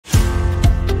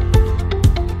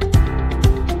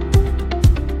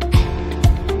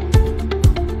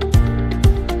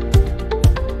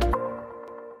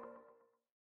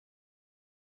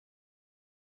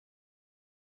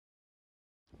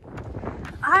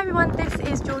Hi everyone, this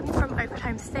is Jordan from Oakwood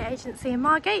Homes Estate Agency in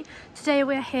Margate. Today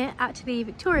we're here at the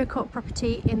Victoria Court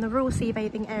property in the Royal Sea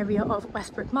Bathing area of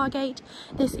Westbrook, Margate.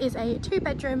 This is a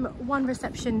 2-bedroom, 1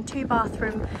 reception, 2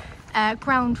 bathroom,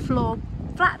 ground floor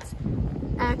flat.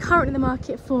 Currently in the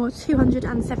market for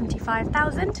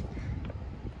 $275,000.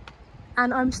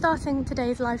 And I'm starting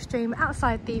today's live stream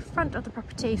outside the front of the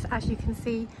property. So as you can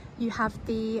see, you have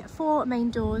the 4 main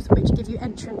doors which give you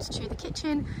entrance to the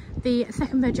kitchen, the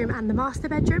 2nd bedroom and the master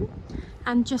bedroom.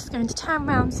 And just going to turn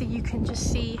around so you can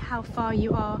just see how far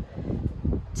you are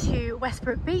to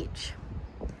Westbrook Beach.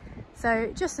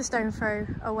 So just a stone throw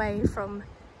away from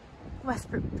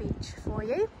Westbrook Beach for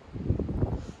you.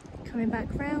 Coming back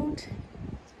round.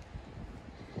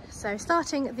 So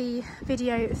starting the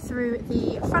video through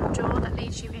the front door that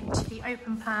leads you into the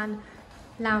open plan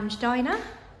lounge diner.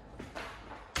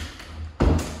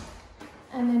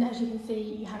 And then as you can see,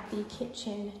 you have the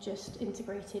kitchen just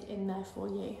integrated in there for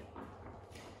you.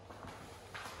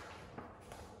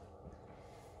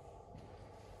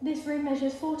 This room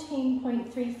measures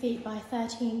 14.3 feet by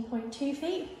 13.2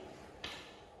 feet.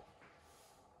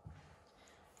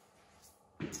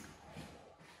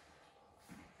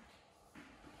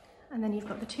 And then you've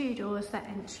got the 2 doors that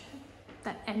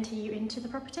enter you into the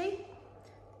property.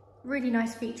 Really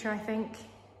nice feature, I think.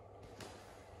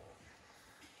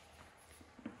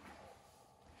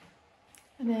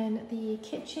 And then the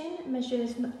kitchen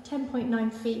measures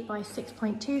 10.9 feet by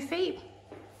 6.2 feet.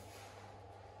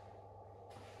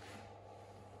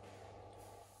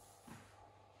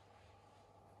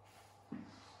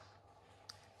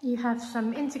 You have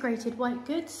some integrated white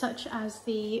goods such as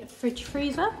the fridge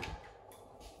freezer.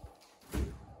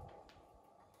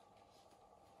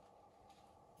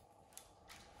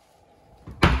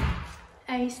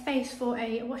 A space for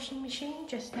a washing machine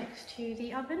just next to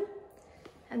the oven,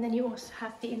 and then you also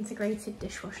have the integrated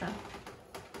dishwasher.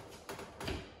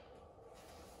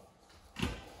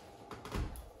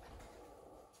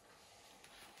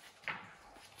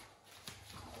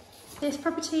 This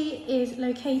property is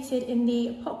located in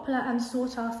the popular and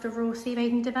sought after Royal Sea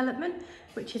Bathing development,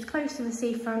 which is close to the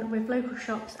seafront with local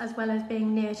shops, as well as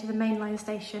being near to the MAINLINE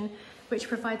station, which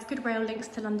provides good rail links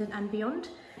to London and beyond.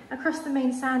 Across the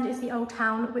main sand is the Old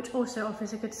Town, which also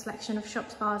offers a good selection of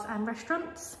shops, bars and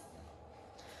restaurants.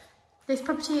 This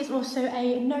property is also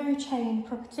a no chain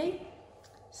property,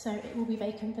 so it will be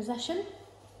vacant possession.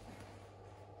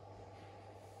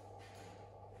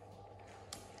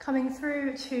 Coming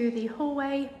through to the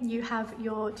hallway, you have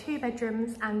your 2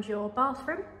 bedrooms and your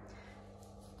bathroom.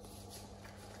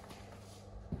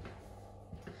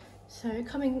 So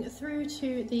coming through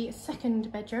to the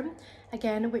 2nd bedroom,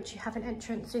 again, which you have an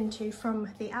entrance into from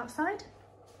the outside.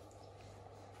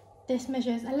 This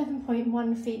measures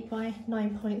 11.1 feet by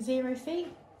 9.0 feet.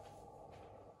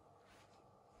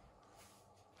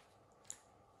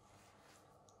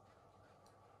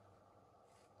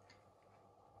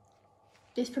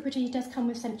 This property does come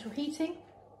with central heating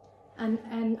and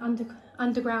an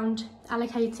underground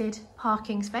allocated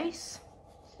parking space.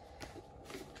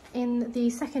 In the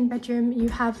 2nd bedroom, you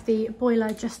have the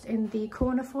boiler just in the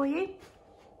corner for you.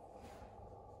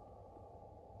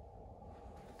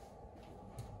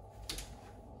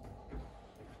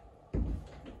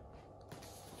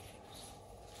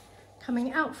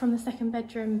 Coming out from the 2nd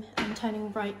bedroom and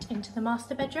turning right into the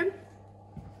master bedroom.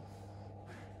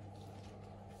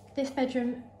 This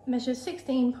bedroom measures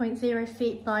 16.0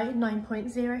 feet by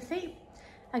 9.0 feet.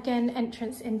 Again,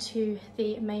 entrance into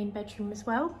the main bedroom as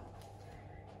well.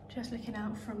 Just looking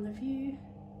out from the view,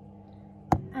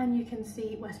 and you can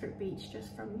see Westbrook Beach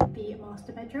just from the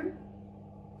master bedroom.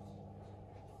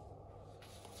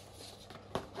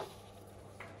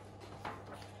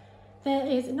 There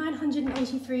is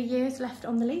 983 years left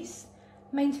on the lease.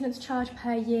 Maintenance charge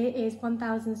per year is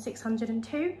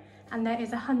 £1,602, and there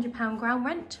is a £100 ground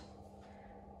rent.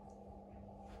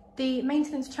 The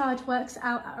maintenance charge works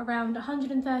out at around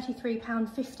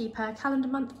 £133.50 per calendar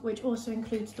month, which also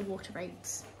includes the water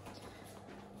rates.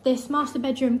 This master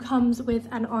bedroom comes with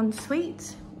an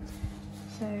ensuite,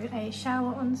 so a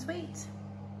shower ensuite,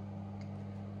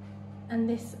 and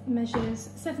this measures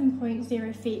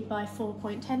 7.0 feet by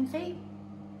 4.10 feet.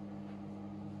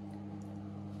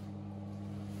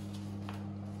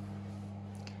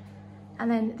 And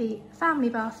then the family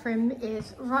bathroom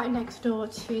is right next door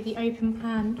to the open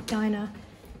plan diner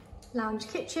lounge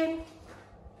kitchen.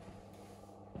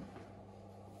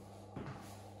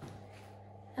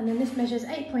 And then this measures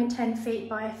 8.10 feet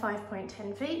by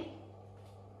 5.10 feet.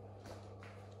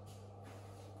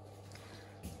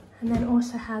 And then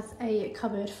also has a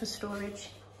cupboard for storage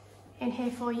in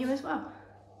here for you as well.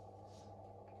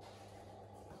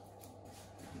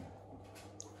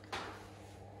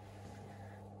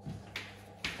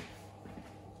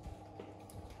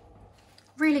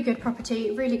 really good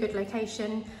property, really good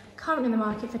location, currently in the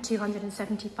market for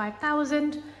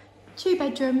 275,000. 2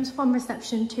 bedrooms, 1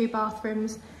 reception, 2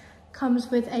 bathrooms,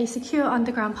 comes with a secure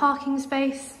underground parking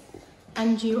space,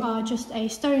 and you are just a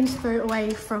stone's throw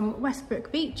away from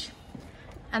Westbrook Beach,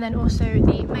 and then also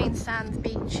the main sands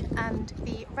beach and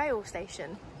the rail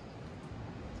station.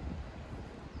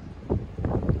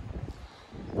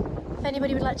 If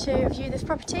anybody would like to view this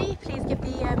property, please give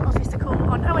the office a call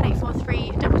on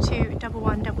 01843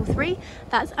 221133.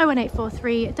 That's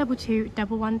 01843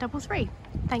 221133.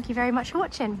 Thank you very much for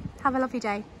watching. Have a lovely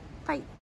day. Bye.